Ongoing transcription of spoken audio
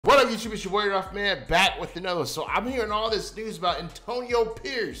What up, YouTube? It's your boy Rough Man back with another one. So I'm hearing all this news about Antonio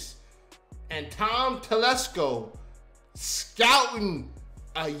Pierce and Tom Telesco scouting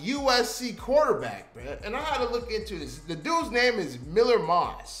a USC quarterback, bro. And I had to look into this. The dude's name is Miller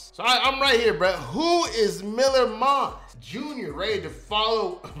Moss. So I'm right here, bro. Who is Miller Moss Jr. ready to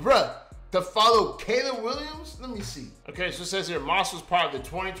follow, bruh? To follow Caleb Williams? Let me see. Okay, so it says here, Moss was part of the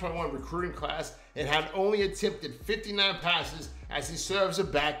 2021 recruiting class and had only attempted 59 passes as he serves a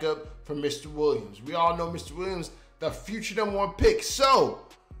backup for Mr. Williams. We all know Mr. Williams, the future #1 pick. So,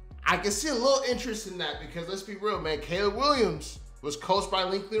 I can see a little interest in that because let's be real, man. Caleb Williams was coached by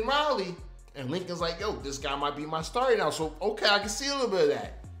Lincoln Riley, and Lincoln's like, yo, this guy might be my starter now. So, okay, I can see a little bit of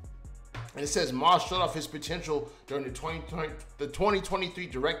that. And it says Moss showed off his potential during the 2023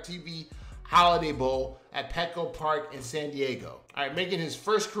 DirecTV Holiday Bowl at Petco Park in San Diego. All right, making his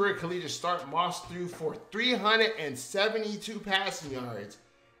first career collegiate start, Moss threw for 372 passing yards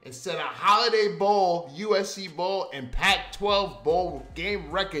and set a Holiday Bowl, USC Bowl, and Pac-12 Bowl game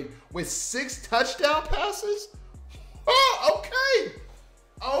record with 6 touchdown passes. Oh, okay.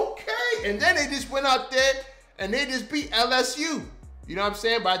 Okay. And then they just went out there and they just beat LSU. You know what I'm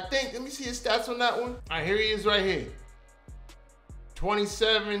saying? But I think, let me see his stats on that one. All right, here he is right here.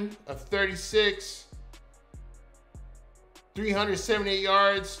 27 of 36, 378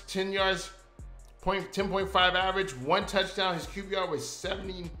 yards, 10 yards, 10.5 average, 1 touchdown. His QBR was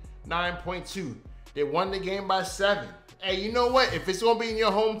 79.2. They won the game by 7. Hey, you know what? If it's going to be in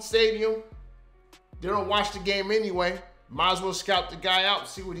your home stadium, they don't watch the game anyway. Might as well scout the guy out and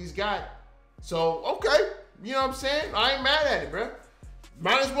see what he's got. So, okay. You know what I'm saying? I ain't mad at it, bro.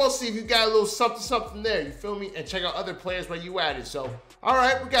 Might as well see if you got a little something there, you feel me? And check out other players where you at it. So, all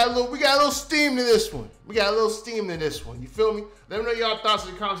right, we got a little steam to this one. We got a little steam to this one. You feel me? Let me know y'all thoughts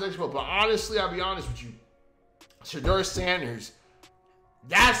in the comment section below. But honestly, I'll be honest with you. Shedeur Sanders,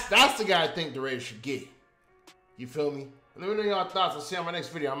 that's the guy I think the Raiders should get. You feel me? Let me know y'all thoughts. I'll see you on my next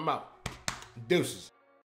video. I'm out. Deuces.